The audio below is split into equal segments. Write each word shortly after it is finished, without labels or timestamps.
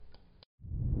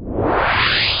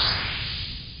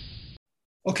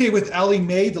Okay, with Ali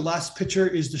Mae, The Last Picture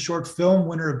is the short film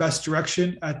winner of Best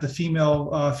Direction at the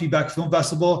Female Feedback Film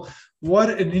Festival. What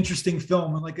an interesting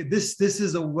film! And like this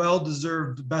is a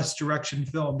well-deserved Best Direction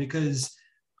film because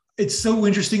it's so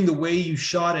interesting the way you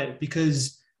shot it.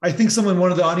 Because I think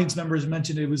one of the audience members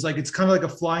mentioned it was like it's kind of like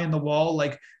a fly in the wall.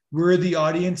 Like we're the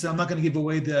audience. And I'm not going to give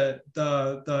away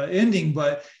the ending,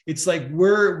 but it's like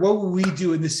what would we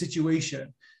do in this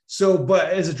situation? So, but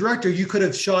as a director, you could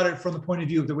have shot it from the point of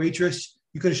view of the waitress.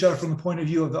 You could have shot it from the point of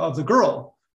view of the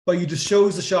girl, but you just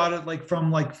chose to shot it like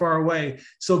from like far away.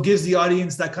 So it gives the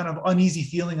audience that kind of uneasy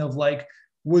feeling of like,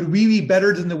 would we be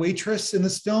better than the waitress in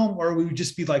this film, or would we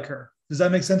just be like her? Does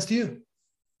that make sense to you?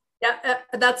 Yeah,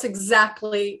 that's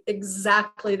exactly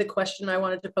the question I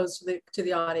wanted to pose to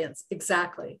the audience.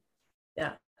 Exactly.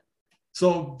 Yeah.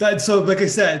 So like I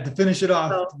said, to finish it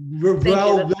off, So thank you. That's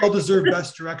well great. deserved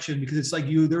best direction because it's like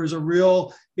there was a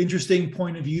real interesting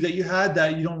point of view that you had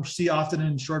that you don't see often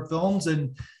in short films,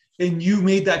 and you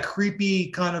made that creepy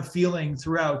kind of feeling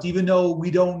throughout, even though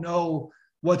we don't know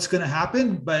what's going to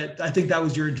happen. But I think that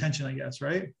was your intention, I guess,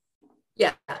 right?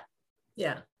 Yeah.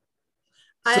 Yeah.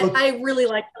 So I really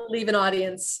like to leave an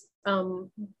audience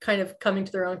kind of coming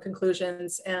to their own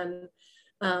conclusions and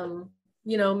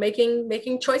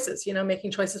making choices, making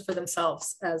choices for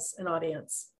themselves as an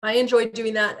audience. I enjoy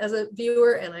doing that as a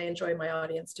viewer, and I enjoy my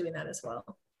audience doing that as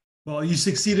well. well, you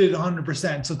succeeded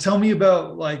 100%. So tell me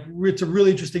about like it's a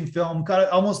really interesting film, kind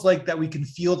of almost like that we can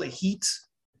feel the heat.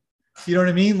 You know what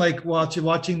I mean? Like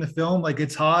watching the film, like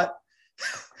it's hot.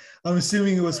 I'm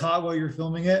assuming it was hot while you're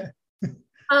filming it.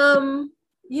 Um,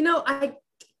 you know, I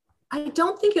I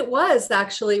don't think it was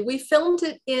actually. We filmed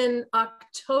it in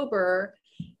October,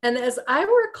 and as I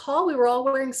recall, we were all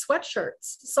wearing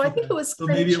sweatshirts. So I think Okay. it was So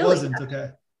kind of maybe it chilly. wasn't.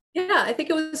 Okay. Yeah, I think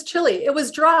it was chilly. It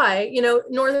was dry.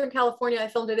 Northern California, I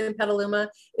filmed it in Petaluma.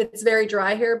 It's very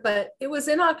dry here, but it was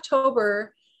in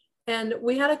October, and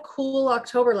we had a cool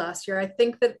October last year. I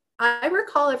think that I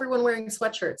recall everyone wearing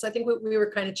sweatshirts. I think we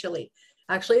were kind of chilly,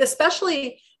 actually,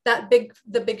 especially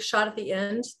the big shot at the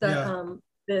end, Yeah.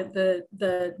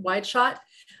 the wide shot.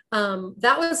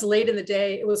 That was late in the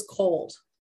day. It was cold.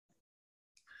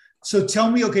 So tell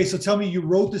me, okay, so tell me, you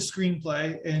wrote the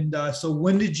screenplay, and so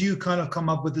when did you kind of come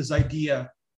up with this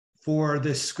idea for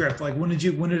this script? Like, when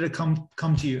did it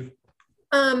come to you?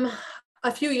 Um,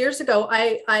 a few years ago,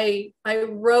 I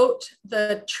wrote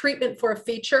the treatment for a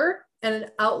feature and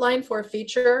an outline for a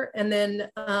feature, and then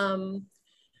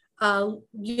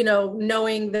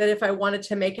knowing that if I wanted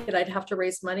to make it, I'd have to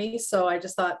raise money. So I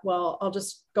just thought, well, I'll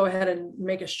just go ahead and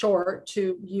make a short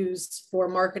to use for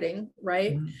marketing,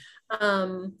 right?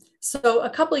 Mhm. So a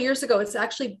couple of years ago, it's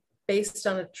actually based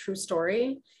on a true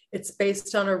story. It's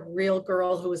based on a real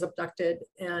girl who was abducted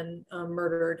and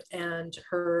murdered, and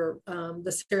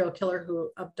the serial killer who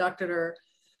abducted her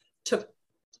took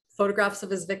photographs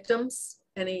of his victims,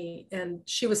 and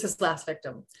she was his last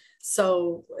victim.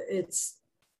 So it's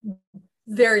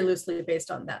very loosely based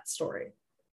on that story.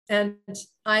 And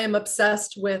I am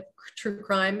obsessed with true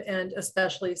crime and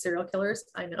especially serial killers.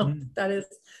 I know Mhm. that is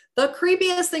the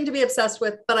creepiest thing to be obsessed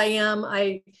with, but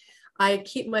I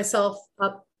keep myself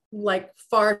up like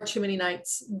far too many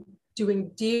nights doing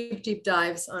deep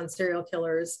dives on serial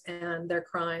killers and their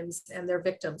crimes and their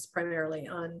victims, primarily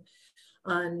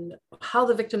on how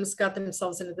the victims got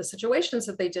themselves into the situations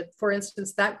that they did. For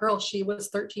instance, that girl, she was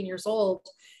 13 years old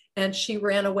and she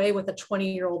ran away with a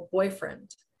 20-year-old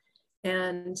boyfriend,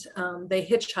 and they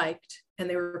hitchhiked and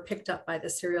they were picked up by the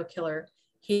serial killer.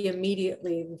 He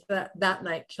immediately that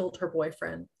night killed her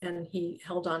boyfriend, and he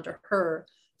held on to her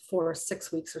for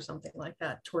 6 weeks or something like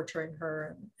that, torturing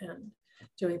her and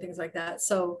doing things like that.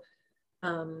 So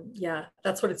yeah,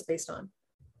 that's what it's based on.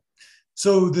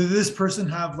 So did this person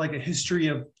have like a history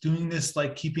of doing this,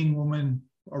 like keeping women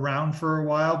around for a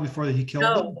while before he killed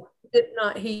them? No, did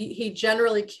not. He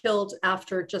generally killed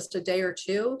after just a day or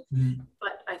two, Mhm.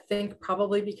 but I think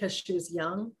probably because she was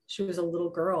young. She was a little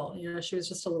girl. She was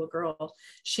just a little girl.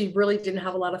 She really didn't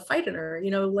have a lot of fight in her.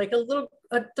 Like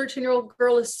a 13-year-old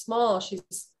girl is small.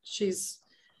 She's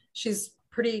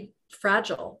pretty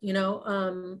fragile.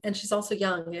 And she's also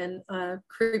young. And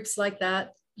creeps like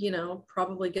that,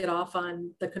 probably get off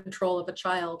on the control of a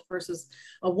child versus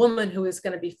a woman who is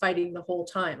going to be fighting the whole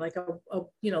time. Like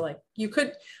like you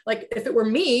could, like if it were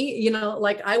me,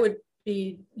 like I would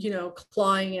be,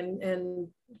 clawing and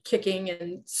kicking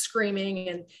and screaming,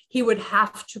 and he would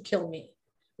have to kill me,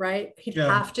 right? He'd Yeah.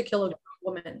 have to kill a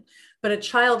woman. But a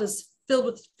child is filled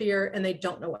with fear and they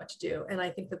don't know what to do. And I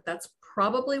think that that's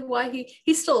probably why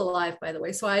he's still alive, by the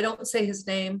way. So I don't say his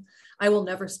name. I will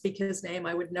never speak his name.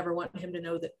 I would never want him to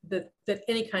know that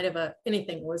any kind of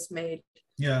anything was made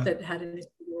that had anything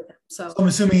to do with him. So I'm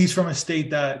assuming he's from a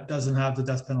state that doesn't have the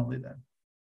death penalty then.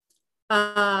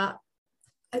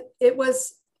 It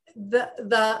was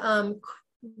the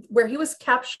where he was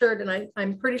captured, and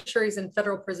I'm pretty sure he's in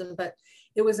federal prison, but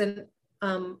it was in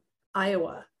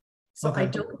Iowa. So okay.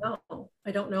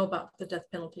 I don't know about the death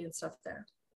penalty and stuff there.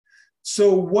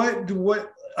 So what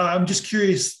I'm just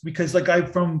curious, because like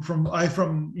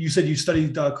you said you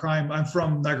studied crime. I'm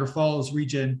from Niagara Falls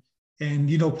region, and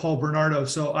you know Paul Bernardo.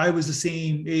 So I was the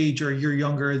same age or a year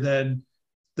younger than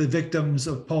the victims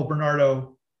of Paul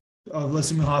Bernardo, of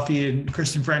Leslie Mahaffey and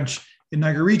Kristen French in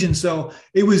Niagara region. So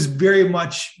it was very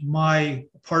much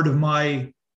part of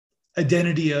my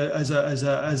identity as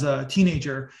a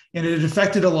teenager, and it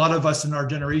affected a lot of us in our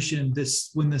generation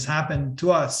when this happened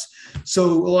to us. So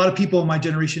a lot of people in my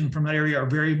generation from that area are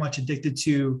very much addicted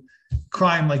to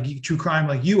crime, like true crime,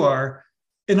 like you are.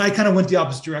 And I kind of went the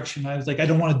opposite direction. I was like, I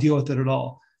don't want to deal with it at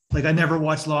all. Like I never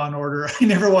watched Law and Order. I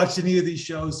never watched any of these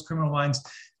shows, Criminal Minds.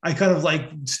 I kind of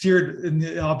like steered in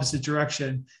the opposite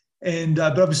direction. And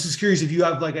but I was just curious if you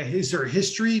have like is there a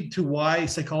history to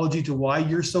psychology to why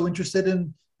you're so interested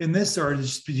in this, or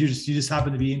you just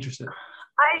happen to be interested?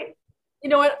 You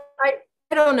know what,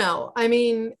 I don't know. I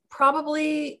mean,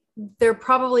 there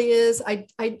probably is. I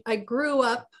grew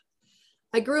up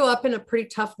in a pretty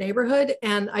tough neighborhood,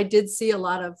 and I did see a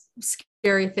lot of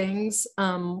scary things.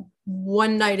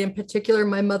 One night in particular,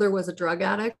 my mother was a drug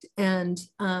addict, and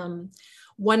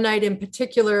one night in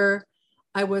particular,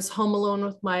 I was home alone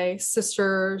with my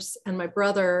sisters and my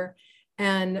brother,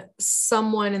 and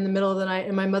someone in the middle of the night,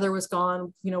 and my mother was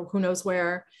gone, you know, who knows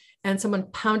where, and someone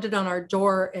pounded on our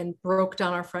door and broke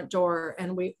down our front door,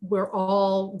 and we're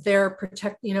all there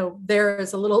there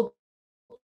as a little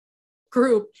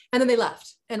group, and then they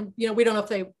left. And you know, we don't know if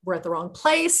they were at the wrong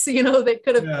place. You know, they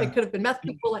could have been meth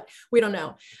people. Like, we don't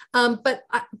know. But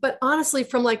honestly,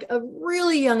 from like a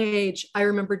really young age, I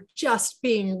remember just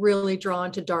being really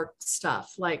drawn to dark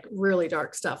stuff, like really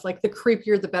dark stuff. Like the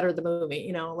creepier, the better the movie.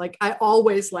 You know, like I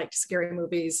always liked scary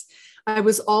movies. I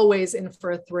was always in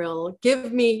for a thrill.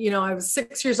 Give me, you know, I was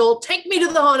 6 years old. Take me to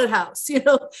the haunted house. You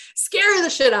know, scare the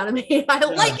shit out of me. I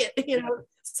like it. You know,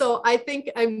 so I think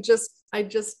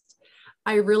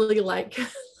I really like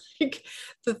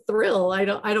the thrill. I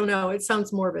don't know. It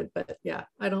sounds morbid, but yeah,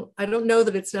 I don't know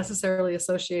that it's necessarily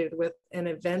associated with an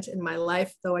event in my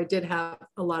life, though I did have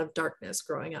a lot of darkness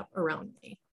growing up around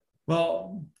me.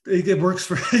 Well, it works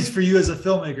for you as a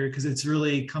filmmaker, because it's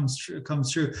really comes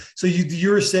true. So you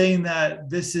were saying that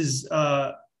there's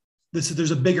a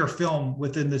bigger film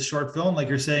within this short film, like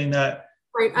you're saying that.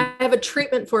 Right. I have a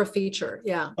treatment for a feature.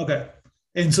 Yeah. Okay.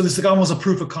 And so this is like almost a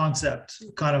proof of concept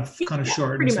kind of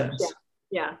short in a sense.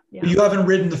 Yeah. But you haven't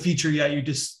written the feature yet. You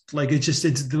just like, it's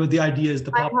the idea is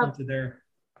to pop into there.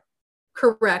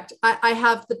 Correct. I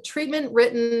have the treatment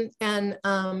written, and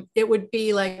it would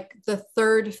be like the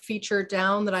third feature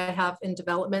down that I have in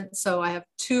development. So I have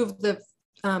two of the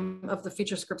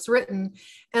feature scripts written,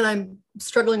 and I'm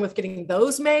struggling with getting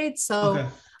those made. So okay.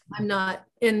 I'm not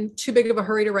in too big of a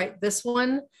hurry to write this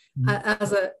one.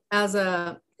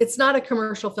 Mm-hmm. It's not a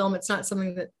commercial film. It's not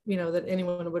something that, you know, that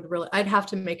anyone would really, I'd have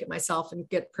to make it myself and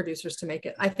get producers to make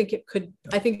it. I think it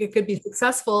could be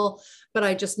successful, but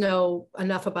I just know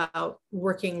enough about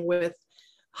working with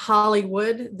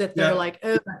Hollywood that they're like,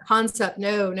 oh, that concept,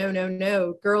 no,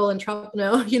 girl in trouble,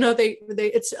 no, you know,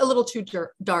 it's a little too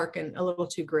dark and a little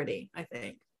too gritty, I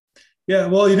think. Yeah,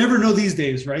 well, you never know these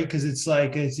days, right? Because it's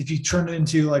like, if you turn it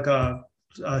into like a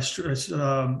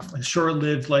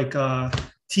short-lived like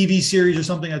TV series or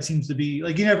something, that seems to be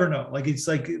like, you never know. Like it's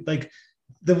like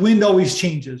the wind always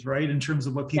changes, right? In terms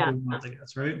of what people want, I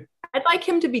guess, right? I'd like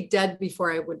him to be dead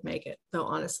before I would make it, though.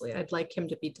 Honestly, I'd like him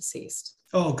to be deceased.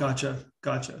 Oh, gotcha.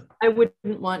 I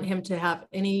wouldn't want him to have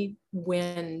any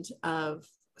wind of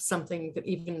something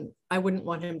I wouldn't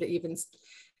want him to even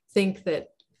think that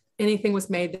anything was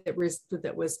made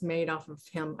that was made off of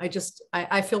him.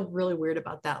 I feel really weird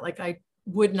about that. Like I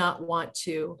would not want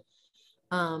to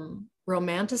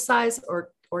romanticize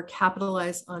or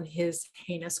capitalize on his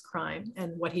heinous crime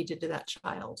and what he did to that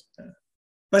child.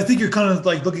 But I think you're kind of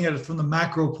like looking at it from the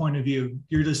macro point of view.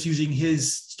 You're just using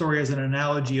his story as an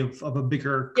analogy of a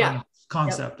bigger kind of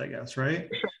concept, I guess, right?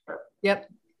 Yep.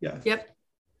 Yeah. Yep.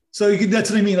 So that's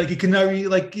what I mean. Like you can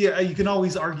you can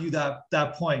always argue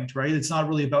that point, right? It's not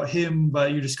really about him,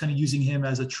 but you're just kind of using him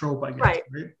as a trope, I guess. Right.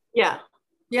 Yeah.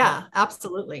 Yeah.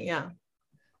 Absolutely. Yeah.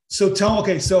 So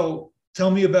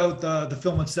tell me about the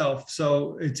film itself.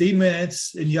 So it's 8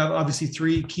 minutes, and you have obviously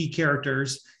three key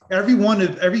characters.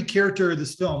 Every character of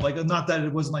this film, like not that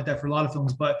it wasn't like that for a lot of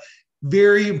films, but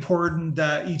very important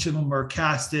that each of them are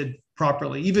casted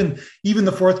properly. Even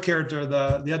the fourth character,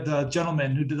 the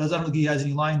gentleman who does, I don't think he has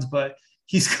any lines, but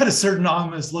he's got a certain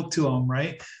ominous look to him,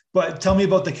 right? But tell me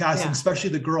about the casting,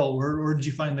 especially the girl. Where did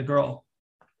you find the girl?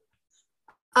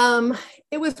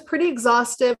 It was pretty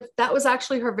exhaustive. That was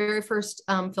actually her very first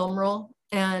film role,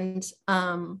 and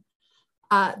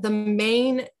the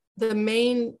main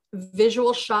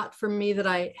visual shot for me that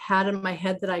I had in my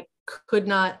head that I could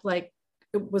not, like,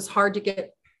 it was hard to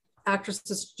get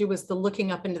actresses to do, was the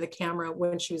looking up into the camera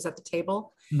when she was at the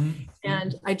table. Mm-hmm.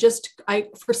 And I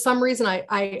for some reason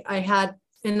I had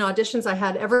in auditions, I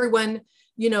had everyone,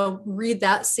 read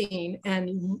that scene,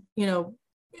 and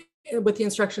with the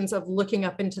instructions of looking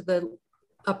up into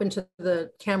the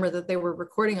camera that they were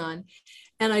recording on,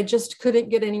 and I just couldn't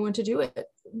get anyone to do it.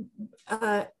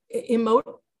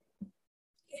 Emote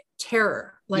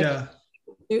terror, like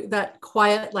that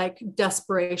quiet, like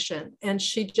desperation, and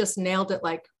she just nailed it.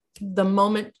 Like the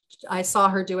moment I saw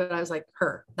her do it, I was like,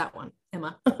 that one,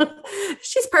 Emma.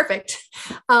 She's perfect.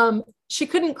 She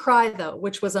couldn't cry though,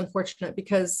 which was unfortunate,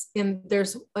 because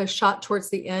there's a shot towards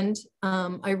the end.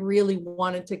 I really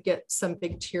wanted to get some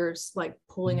big tears like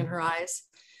pooling in her eyes,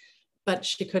 but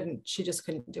she just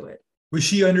couldn't do it. Was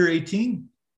she under 18?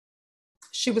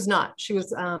 She was not. She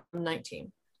was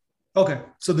 19. Okay.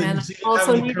 So then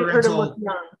also needed her to look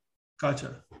young.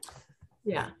 Gotcha.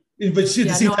 Yeah. But she, at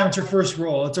the same time, it's her first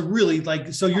role. It's a really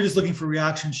so you're just looking for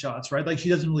reaction shots, right? Like she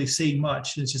doesn't really say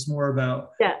much. It's just more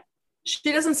about. Yeah.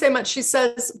 She doesn't say much. She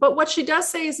says, but what she does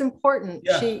say is important.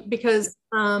 Yeah. Because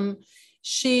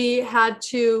she had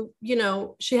to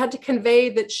convey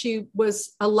that she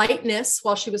was a lightness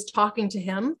while she was talking to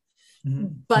him,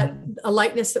 but a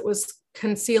lightness that was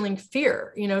concealing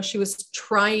fear. She was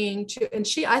trying to, and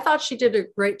I thought she did a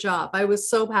great job. I was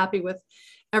so happy with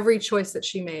every choice that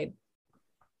she made.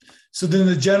 So then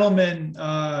the gentleman,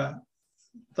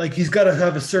 like he's got to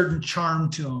have a certain charm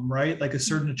to him, right? Like a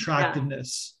certain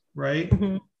attractiveness, right?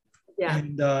 Mm-hmm. Yeah.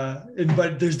 And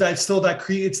but there's it's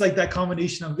like that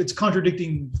combination of, it's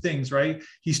contradicting things, right?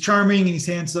 He's charming and he's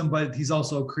handsome, but he's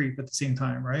also a creep at the same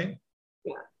time, right?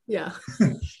 Yeah.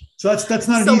 So that's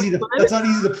not easy to play.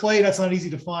 That's not easy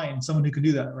to find someone who can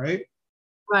do that, right?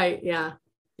 Right. Yeah.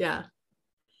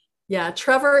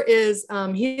 Trevor is,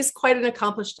 he's quite an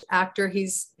accomplished actor.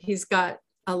 He's got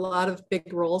a lot of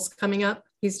big roles coming up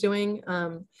he's doing.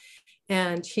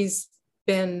 And he's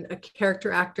been a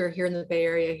character actor here in the Bay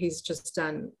Area. He's just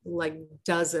done like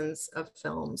dozens of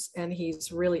films, and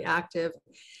he's really active.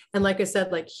 And like I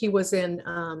said, like he was in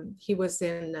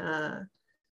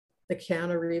the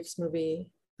Keanu Reeves movie.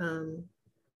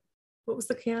 What was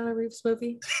the Keanu Reeves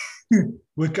movie?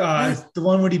 With the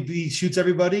one where he shoots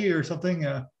everybody or something?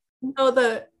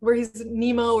 No, where he's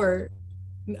Nemo or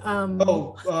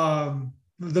The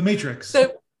Matrix.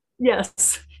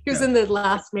 Yes, he was in the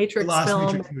last Matrix film.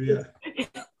 Matrix movie, yeah.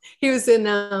 He was in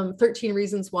 13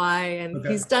 Reasons Why, and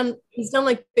he's done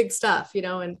like big stuff,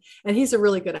 and he's a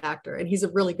really good actor, and he's a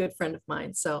really good friend of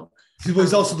mine. So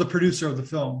he's also the producer of the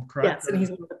film, correct? Yes, and he's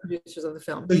one of the producers of the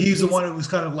film. So he's the one who was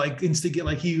kind of like instigate,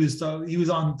 like he was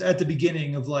on at the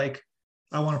beginning of like,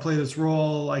 I want to play this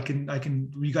role. I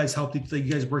can. You guys helped. You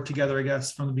guys work together, I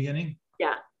guess, from the beginning.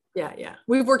 Yeah.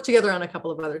 We've worked together on a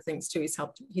couple of other things too. He's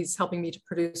helping me to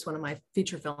produce one of my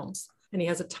feature films, and he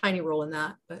has a tiny role in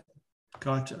that. But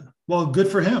gotcha. Well, good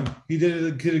for him. He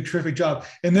did a terrific job.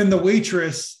 And then the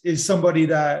waitress is somebody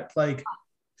that like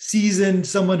seasoned,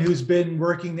 someone who's been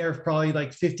working there for probably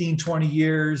like 15, 20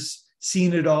 years,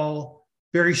 seen it all,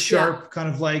 very sharp, kind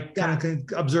of can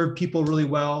observe people really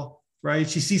well, right?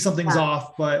 She sees something's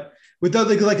off, but without,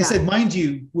 like I said, mind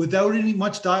you, without any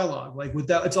much dialogue,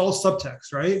 it's all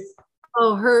subtext, right?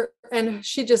 Oh,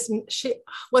 she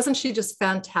wasn't just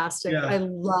fantastic. Yeah.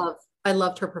 I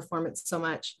loved her performance so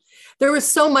much. There was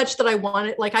so much that I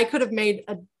wanted, like I could have made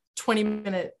a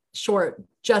 20-minute short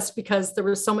just because there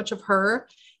was so much of her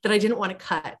that I didn't want to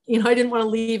cut. I didn't want to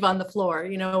leave on the floor,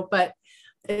 but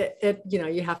it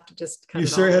you have to just cut. You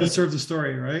sure had to serve the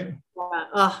story, right?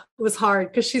 Yeah. It was hard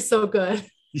because she's so good.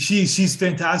 She's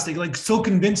fantastic, like so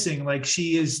convincing. Like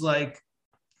she is like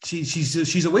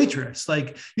she's a waitress.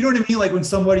 Like, you know what I mean? Like when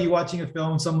you're watching a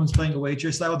film, someone's playing a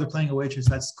waitress, they're playing a waitress.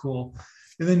 That's cool.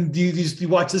 And then you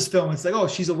watch this film, it's like, oh,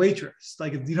 she's a waitress.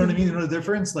 Like, you know what I mean? You know the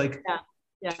difference? Like,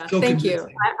 yeah. So thank you.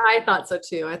 I thought so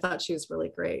too. I thought she was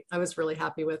really great. I was really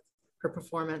happy with her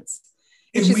performance.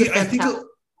 And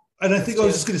And I think I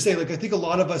was just going to say, like, I think a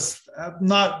lot of us,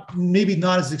 maybe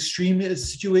not as extreme a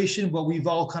situation, but we've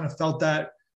all kind of felt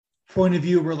that point of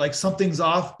view where like something's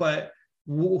off, but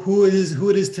who it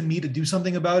is to me to do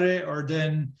something about it, or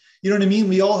then, you know what I mean?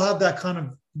 We all have that kind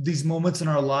of these moments in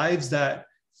our lives that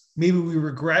maybe we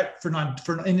regret for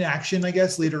inaction, I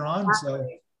guess, later on. So,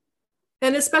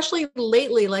 and especially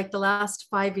lately, like the last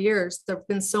 5 years, there have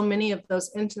been so many of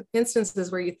those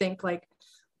instances where you think like,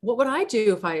 what would I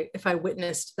do if I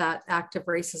witnessed that act of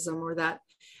racism or that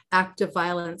act of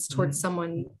violence towards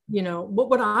someone, you know,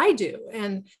 what would I do?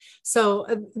 And so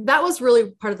that was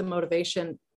really part of the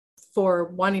motivation for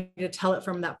wanting to tell it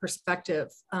from that perspective,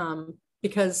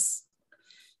 because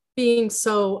being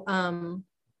so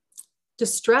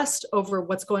distressed over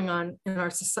what's going on in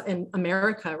our society, in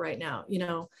America right now, you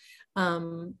know,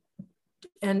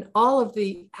 and all of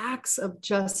the acts of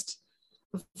just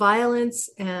violence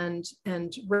and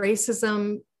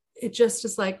racism, it just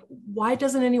is like, why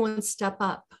doesn't anyone step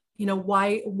up? You know,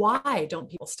 why don't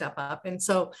people step up? And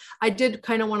so I did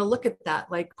kind of want to look at that,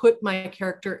 like put my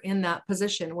character in that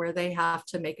position where they have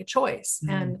to make a choice.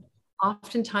 And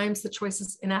oftentimes the choice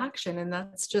is inaction. And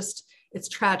that's just, it's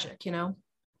tragic, you know?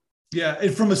 Yeah.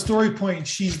 And from a story point,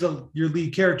 she's your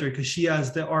lead character because she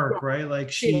has the arc, right? Like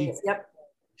she's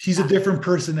a different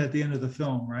person at the end of the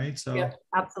film, right? So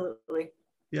absolutely.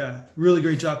 Yeah, really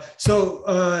great job. So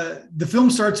the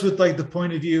film starts with like the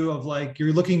point of view of like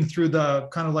you're looking through the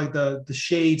kind of like the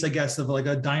shades, I guess, of like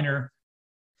a diner,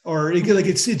 or it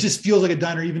just feels like a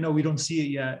diner even though we don't see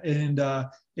it yet. And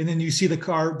then you see the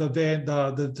car, the van,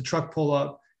 the truck pull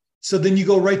up. So then you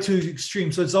go right to extreme.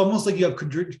 So it's almost like you have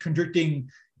contradicting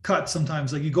cuts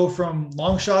sometimes. Like you go from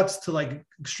long shots to like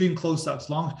extreme close-ups.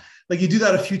 Like you do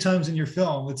that a few times in your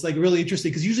film. It's like really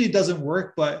interesting because usually it doesn't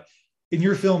work, but in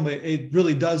your film, it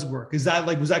really does work. Is that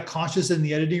like, was that conscious in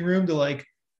the editing room to like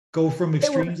go from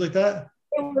extremes like that?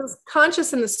 It was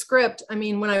conscious in the script. I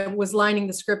mean, when I was lining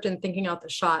the script and thinking out the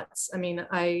shots, I mean,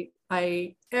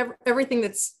 everything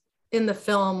that's in the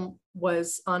film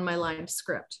was on my lined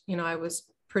script. You know,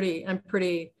 I'm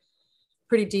pretty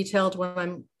detailed when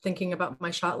I'm thinking about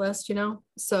my shot list, you know?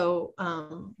 So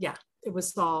yeah, it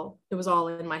was all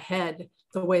in my head,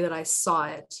 the way that I saw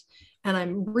it. And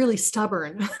I'm really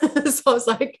stubborn. So I was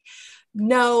like,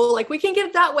 no, like we can get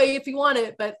it that way if you want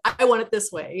it, but I want it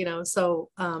this way, you know? So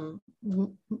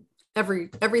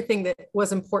everything that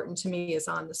was important to me is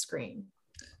on the screen.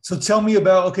 So tell me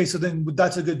about, okay, so then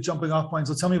that's a good jumping off point.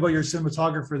 So tell me about your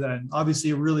cinematographer then. Obviously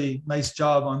a really nice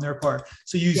job on their part.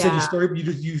 So you said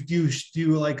you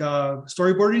do like a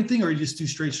storyboard anything, or you just do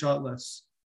straight shot lists?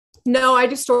 No, I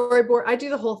do storyboard. I do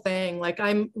the whole thing. Like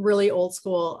I'm really old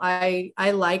school. I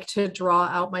like to draw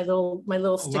out my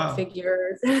little stick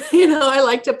figures. You know, I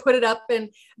like to put it up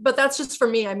but that's just for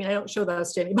me. I mean, I don't show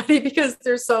those to anybody because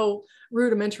they're so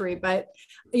rudimentary, but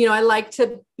you know, I like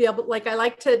to be able, like, I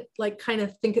like to like kind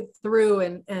of think it through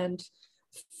and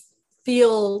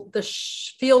feel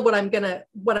what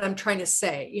I'm trying to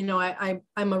say. You know,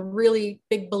 I'm a really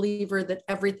big believer that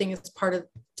everything is part of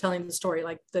telling the story,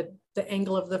 like the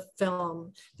angle of the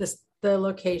film, the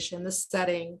location, the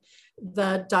setting,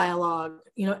 the dialogue,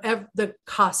 you know, the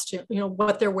costume, you know,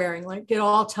 what they're wearing, like it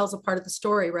all tells a part of the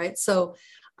story. Right. So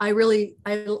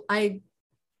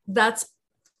that's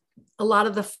a lot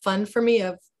of the fun for me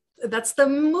that's the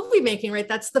movie making, right?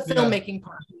 That's the filmmaking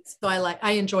part. So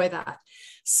I enjoy that.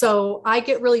 So I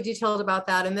get really detailed about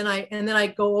that. And then I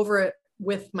go over it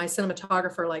with my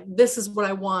cinematographer, like, this is what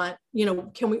I want, you know,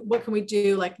 what can we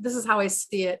do? Like, this is how I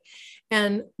see it.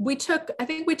 And I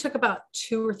think we took about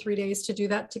 2 or 3 days to do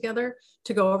that together,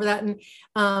 to go over that.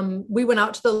 And we went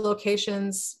out to the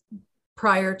locations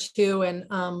prior to, and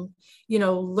you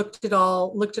know, looked at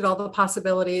all the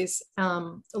possibilities.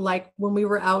 Like when we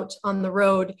were out on the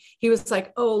road, he was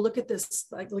like, oh, look at this,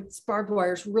 like this barbed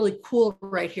wire is really cool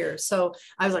right here. So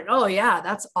I was like, oh yeah,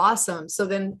 that's awesome. So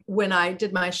then when I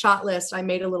did my shot list, I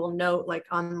made a little note like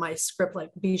on my script,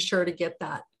 like be sure to get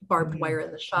that barbed wire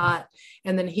in the shot.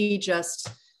 And then he just,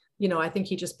 you know, I think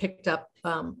he just picked up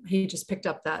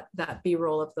that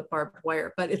B-roll of the barbed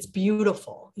wire, but it's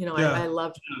beautiful. You know, I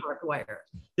love barbed wire.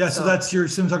 Yeah. So that's your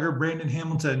cinematographer, Brandon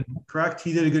Hamilton, correct?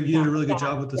 He did a really good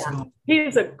job with this film.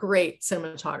 He's a great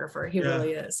cinematographer. He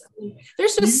really is. I mean,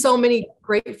 there's just so many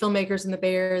great filmmakers in the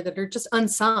Bay Area that are just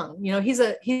unsung. You know, he's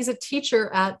a teacher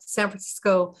at San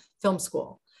Francisco Film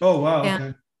School. Oh, wow.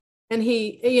 Okay. And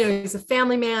he, you know, he's a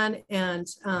family man, and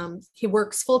he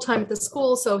works full time at the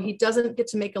school, so he doesn't get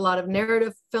to make a lot of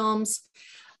narrative films.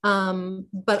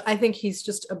 But I think he's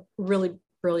just a really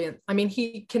brilliant. I mean,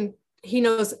 he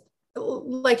knows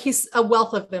like he's a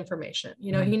wealth of information.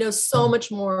 You know, he knows so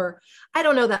much more. I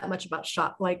don't know that much about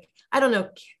shot. Like, I don't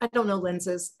know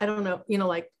lenses. I don't know, you know,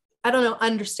 like, I don't know,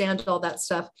 understand all that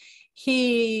stuff.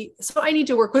 So I need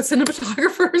to work with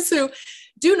cinematographers who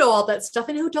do know all that stuff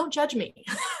and who don't judge me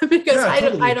because Yeah, I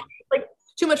totally. don't like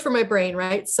too much for my brain.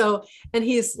 Right. So, and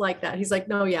he's like that. He's like,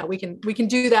 no, yeah, we can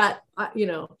do that. You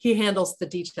know, he handles the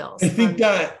details. I think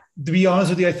that, to be honest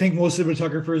with you, I think most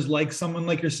cinematographers like someone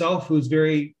like yourself who's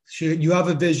you have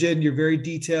a vision, you're very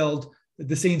detailed. At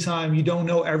the same time, you don't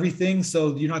know everything,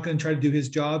 so you're not going to try to do his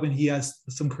job, and he has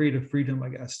some creative freedom, I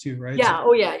guess, too, right? Yeah.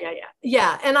 Oh yeah.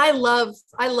 Yeah. And I love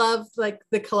like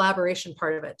the collaboration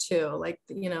part of it too. Like,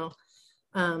 you know,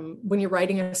 when you're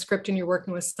writing a script and you're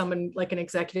working with someone like an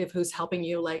executive who's helping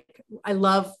you, like I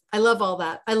love all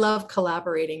that. I love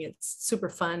collaborating. It's super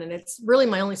fun and it's really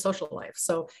my only social life.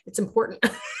 So it's important.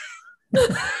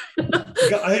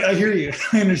 I hear you.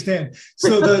 I understand.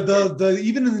 So the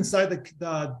even inside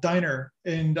the diner,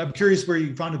 and I'm curious where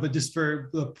you found it, but just for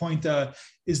the point,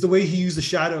 is the way he used the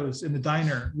shadows in the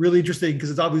diner really interesting, because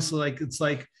it's obviously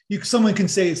like someone can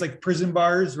say it's like prison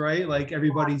bars, right? Like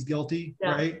everybody's guilty,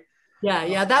 Yeah. right?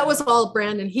 Yeah. That was all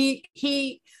Brandon.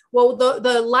 Well,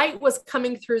 the light was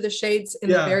coming through the shades in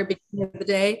the very beginning of the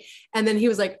day. And then he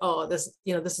was like, oh, this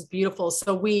is beautiful.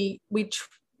 So we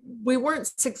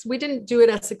didn't do it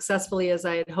as successfully as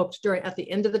I had hoped at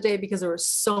the end of the day, because there was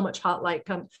so much hot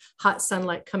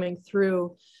sunlight coming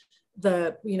through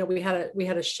we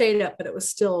had a shade up, but it was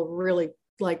still really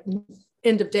like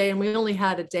end of day. And we only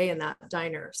had a day in that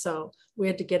diner. So we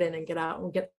had to get in and get out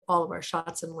and get all of our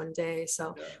shots in one day.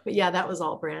 So, but yeah, that was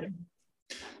all Brandon.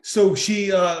 So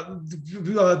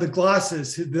the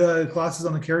glasses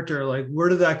on the character, like, where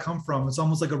did that come from? It's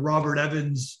almost like a Robert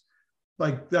Evans.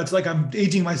 Like, that's like, I'm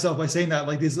aging myself by saying that,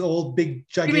 like these old big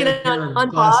gigantic pair of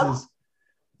glasses.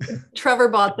 Trevor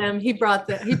bought them. He brought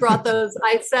those.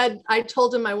 I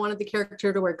told him I wanted the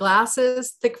character to wear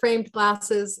glasses, thick framed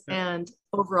glasses and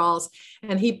overalls.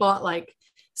 And he bought like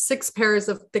 6 pairs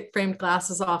of thick framed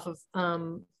glasses off of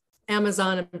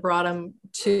Amazon and brought them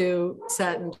to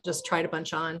set and just tried a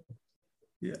bunch on.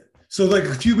 Yeah. So like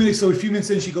a few minutes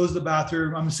in, she goes to the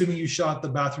bathroom. I'm assuming you shot the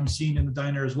bathroom scene in the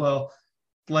diner as well.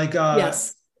 Like,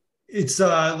 yes, it's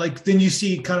like, then you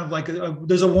see kind of like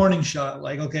there's a warning shot,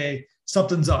 like, okay,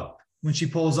 something's up when she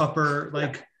pulls up her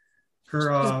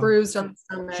she's bruised on the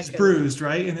stomach. She's bruised,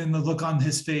 right? And then the look on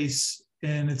his face,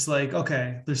 and it's like,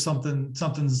 okay, there's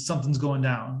something's going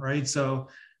down, right? So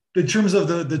in terms of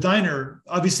the diner,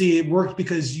 obviously it worked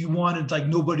because you wanted like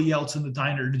nobody else in the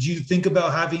diner. Did you think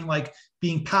about having like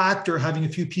being packed or having a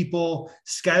few people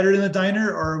scattered in the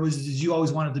diner, or did you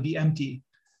always want it to be empty?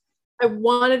 I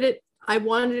wanted it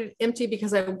empty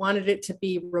because I wanted it to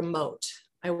be remote.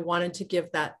 I wanted to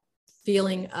give that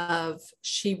feeling of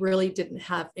she really didn't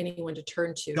have anyone to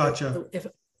turn to. Gotcha. If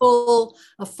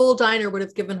a full diner would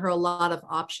have given her a lot of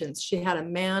options. She had a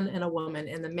man and a woman,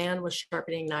 and the man was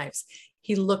sharpening knives.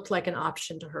 He looked like an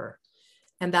option to her.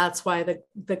 And that's why the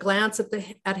glance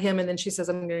at him, and then she says,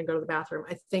 I'm going to go to the bathroom.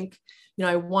 I think,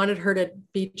 I wanted her to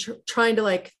be trying to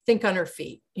like think on her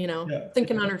feet,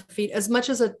 thinking on her feet as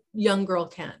much as a young girl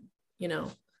can,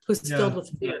 who's filled with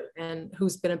fear and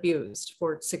who's been abused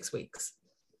for 6 weeks.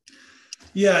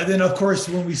 Yeah. Then of course,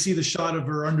 when we see the shot of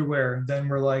her underwear, then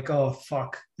we're like, oh,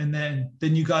 fuck. And then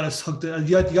you got us hooked.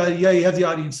 You have the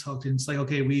audience hooked. And it's like,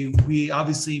 okay, we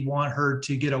obviously want her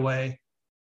to get away.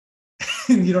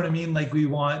 You know what I mean? Like, we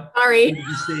want her to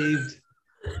be saved.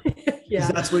 Yeah.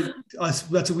 That's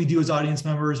what we do as audience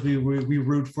members. We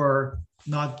root for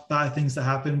not bad things to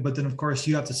happen, but then of course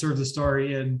you have to serve the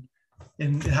story, and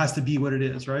it has to be what it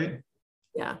is, right?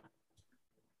 Yeah.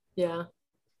 Yeah.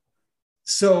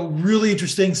 So really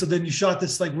interesting. So then you shot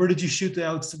this, like, where did you shoot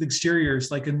the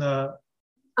exteriors? Like in the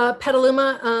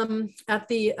Petaluma, at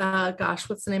the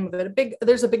what's the name of it?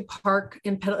 There's a big park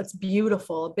in Petaluma. It's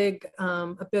beautiful. A big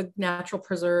natural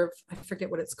preserve. I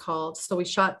forget what it's called. So we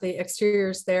shot the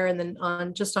exteriors there, and then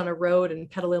on a road in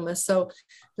Petaluma. So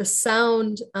the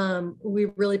sound, we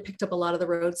really picked up a lot of the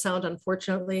road sound.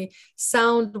 Unfortunately,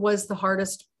 sound was the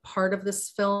hardest part of this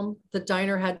film. The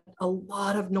diner had a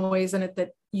lot of noise in it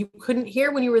that you couldn't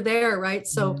hear when you were there, right?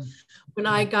 So when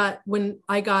I got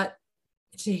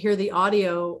to hear the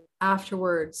audio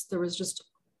afterwards, there was just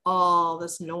all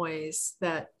this noise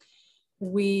that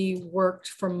we worked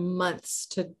for months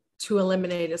to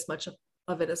eliminate as much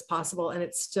of it as possible. And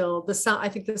it's still the sound. I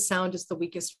think the sound is the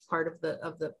weakest part of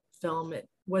the film. It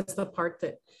was the part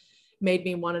that made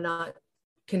me want to not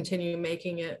continue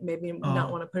making it, made me not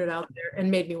Oh, want to put it out there,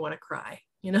 and made me want to cry,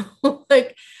 you know,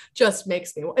 like just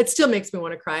makes me, it still makes me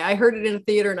want to cry. I heard it in a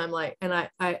theater and I'm like, and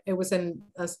it was in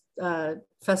a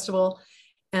festival,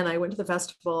 and I went to the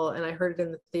festival and I heard it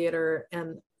in the theater,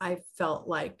 and I felt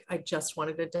like I just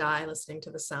wanted to die listening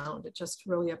to the sound. It just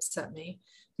really upset me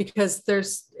because there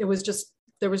was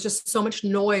just so much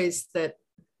noise that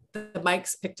the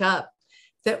mics picked up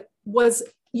that was,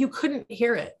 you couldn't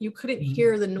hear it. You couldn't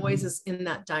hear the noises in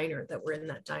that diner that were in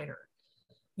that diner,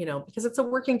 you know, because it's a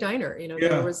working diner, you know, yeah.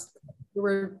 there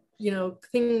were, you know,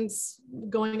 things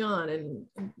going on and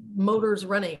motors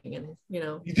running, and, you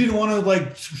know. You didn't want to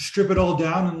like strip it all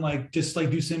down and like just like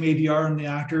do some ADR on the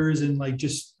actors and like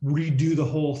just redo the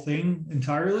whole thing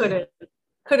entirely?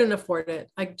 Couldn't afford it.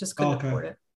 I just couldn't Okay. afford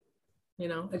it. You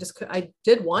know, I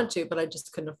did want to, but I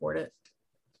just couldn't afford it.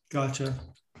 Gotcha.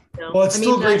 You know? Well, it's I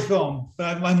still mean, a great film,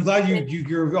 but I'm glad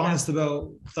you're honest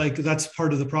about like that's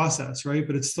part of the process, right?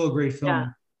 But it's still a great film. yeah.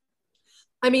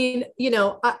 I mean, you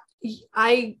know,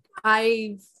 I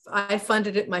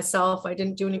funded it myself. I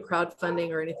didn't do any crowdfunding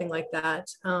or anything like that.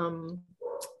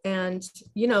 And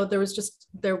you know,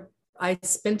 I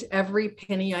spent every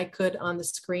penny I could on the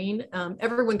screen.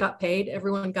 Everyone got paid.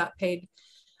 Everyone got paid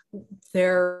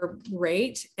their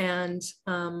rate, and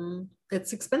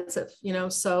it's expensive, you know.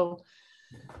 So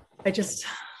I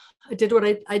did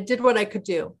what I could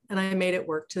do, and I made it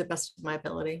work to the best of my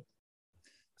ability.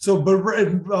 So, but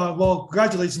well,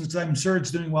 congratulations! I'm sure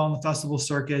it's doing well in the festival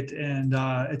circuit, and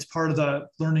it's part of the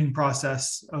learning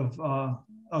process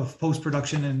of post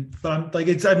production. And but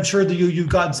I'm sure that you've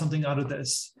gotten something out of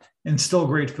this, and still a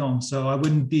great film. So I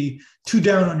wouldn't be too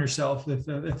down on yourself if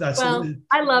that's. Well,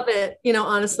 I love it. You know,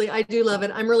 honestly, I do love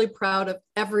it. I'm really proud of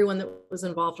everyone that was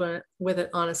involved with it.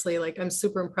 Honestly, like I'm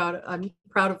proud. I'm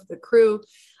proud of the crew.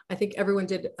 I think everyone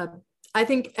did. I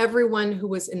think everyone who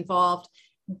was involved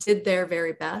did their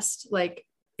very best, like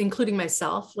including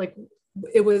myself. Like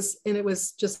it was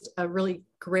just a really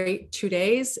great 2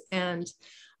 days, and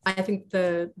I think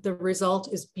the result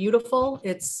is beautiful.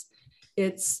 It's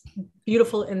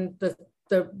beautiful in the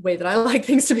way that I like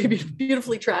things to be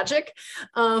beautifully tragic.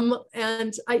 And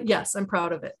I'm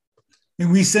proud of it.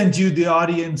 And we sent you the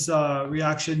audience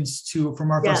reactions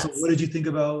from our festival. Yes. What did you think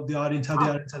about the audience? How the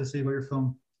audience had to say about your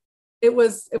film? It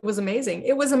was amazing.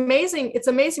 It was amazing. It's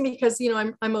amazing because, you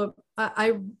know,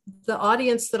 the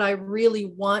audience that I really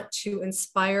want to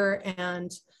inspire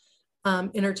and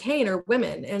entertain are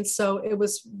women. And so it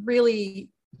was really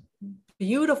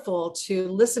beautiful to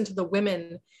listen to the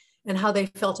women and how they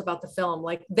felt about the film.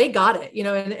 Like they got it, you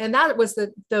know, and that was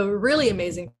the really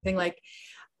amazing thing. Like,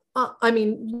 I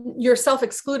mean, yourself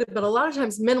excluded, but a lot of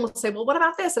times men will say, well, what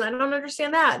about this? And I don't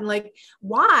understand that. And like,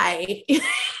 why?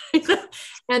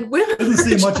 And women Doesn't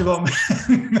say much about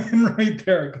men right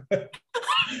there.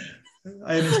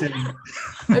 I understand.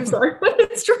 I'm sorry, but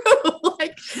it's true.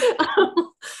 Like,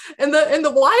 and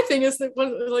the why thing is that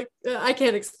like I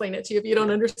can't explain it to you if you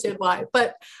don't understand why.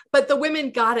 But the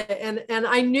women got it, and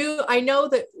I know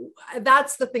that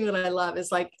that's the thing that I love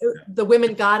is like the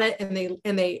women got it, and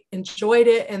they enjoyed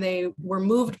it, and they were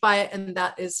moved by it, and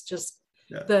that is just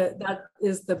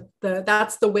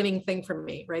that's the winning thing for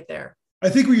me right there. I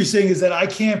think what you're saying is that I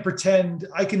can't pretend.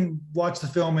 I can watch the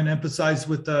film and empathize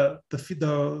with the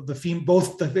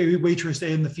both the waitress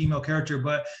and the female character,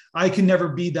 but I can never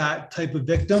be that type of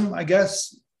victim. I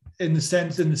guess in the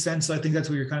sense, I think that's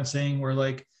what you're kind of saying, where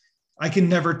like I can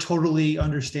never totally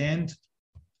understand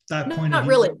that point of view. Not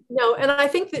really, no. And I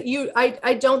think that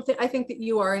I think that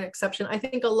you are an exception. I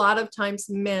think a lot of times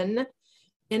men,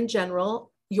 in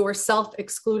general, yourself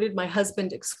excluded, my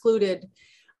husband excluded.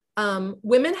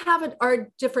 Women are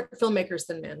different filmmakers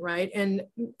than men, right? And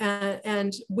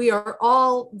we are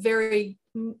all very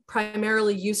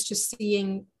primarily used to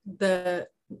seeing the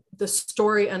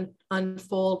story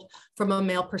unfold from a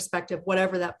male perspective,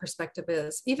 whatever that perspective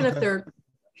is, even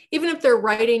if they're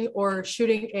writing or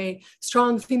shooting a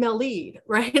strong female lead,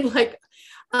 right? Like,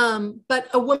 but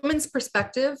a woman's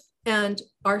perspective and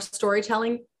our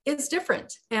storytelling is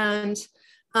different, and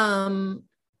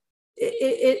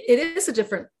it's a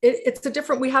different,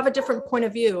 we have a different point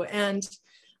of view. And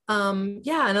and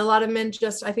a lot of men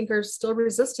just, I think, are still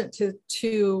resistant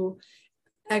to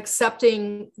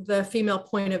accepting the female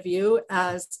point of view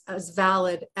as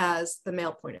valid as the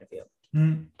male point of view.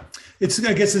 I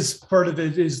guess it's part of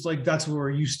it is like, that's what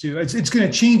we're used to. It's going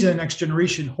to change in the next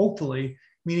generation, hopefully,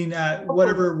 meaning that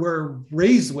whatever we're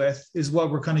raised with is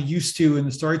what we're kind of used to in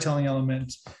the storytelling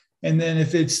element. And then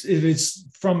if it's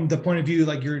from the point of view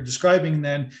like you're describing,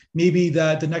 then maybe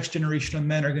that the next generation of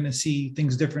men are going to see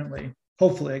things differently,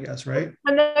 hopefully, I guess, right?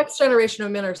 The next generation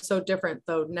of men are so different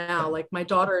though now. Like my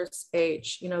daughter's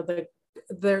age, you know,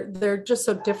 they're just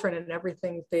so different in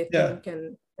everything they think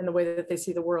and the way that they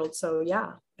see the world. So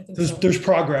yeah, I think there's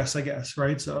progress, I guess,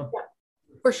 right? So yeah,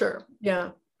 for sure.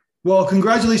 Yeah. Well,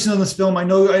 congratulations on this film. I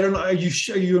don't know, are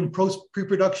you in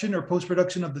pre-production or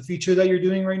post-production of the feature that you're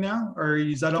doing right now? Or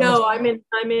is that almost? No,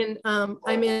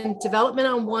 I'm in development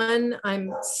on one.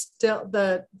 I'm still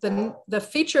the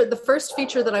feature, the first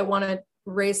feature that I want to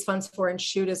raise funds for and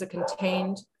shoot is a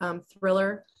contained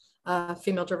thriller,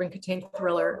 female-driven contained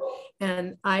thriller.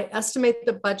 And I estimate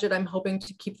the budget, I'm hoping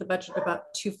to keep the budget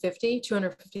about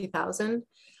 $250,000.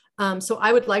 So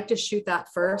I would like to shoot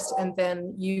that first and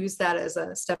then use that as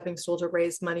a stepping stool to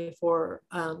raise money for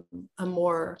a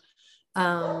more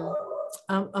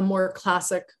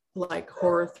classic like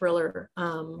horror thriller.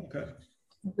 Okay.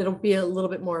 It'll be a little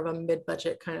bit more of a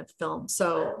mid-budget kind of film.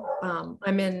 So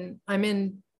I'm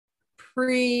in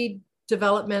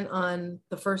pre-development on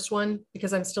the first one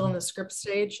because I'm still in the script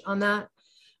stage on that.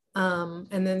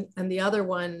 And the other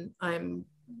one I'm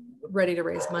ready to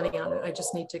raise money on it. I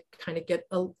just need to kind of get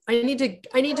I need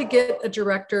to get a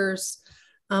director's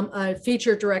a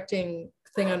feature directing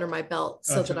thing under my belt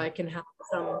so that I can have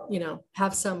some, you know,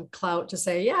 have some clout to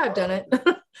say, yeah, I've done it.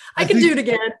 I can do it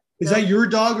again. Is that your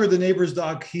dog or the neighbor's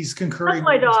dog? He's concurring. That's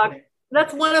my dog.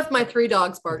 That's one of my 3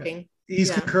 dogs barking. Okay.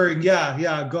 He's concurring.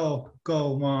 Yeah. Go,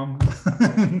 mom.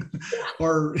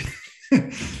 Or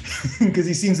because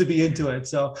he seems to be into it.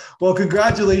 So, well,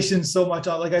 congratulations so much.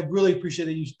 Like, I really appreciate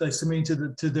that you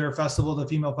submitting to their festival, the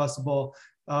female festival.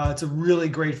 It's a really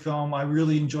great film. I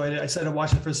really enjoyed it. I said I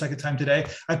watched it for the second time today.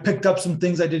 I picked up some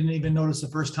things I didn't even notice the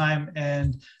first time,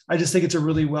 and I just think it's a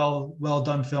really well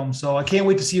done film. So I can't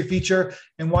wait to see your feature.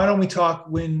 And why don't we talk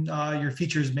when your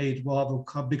feature is made? We'll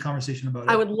have a big conversation about it.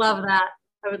 I would love that.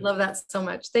 I would love that so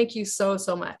much. Thank you so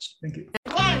much. Thank you.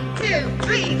 1, 2,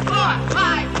 3, 4,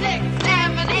 5, 6,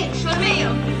 7, 8,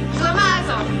 Schlemiel,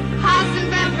 Schlemazel,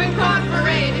 Hasenpfeffer Incorporated.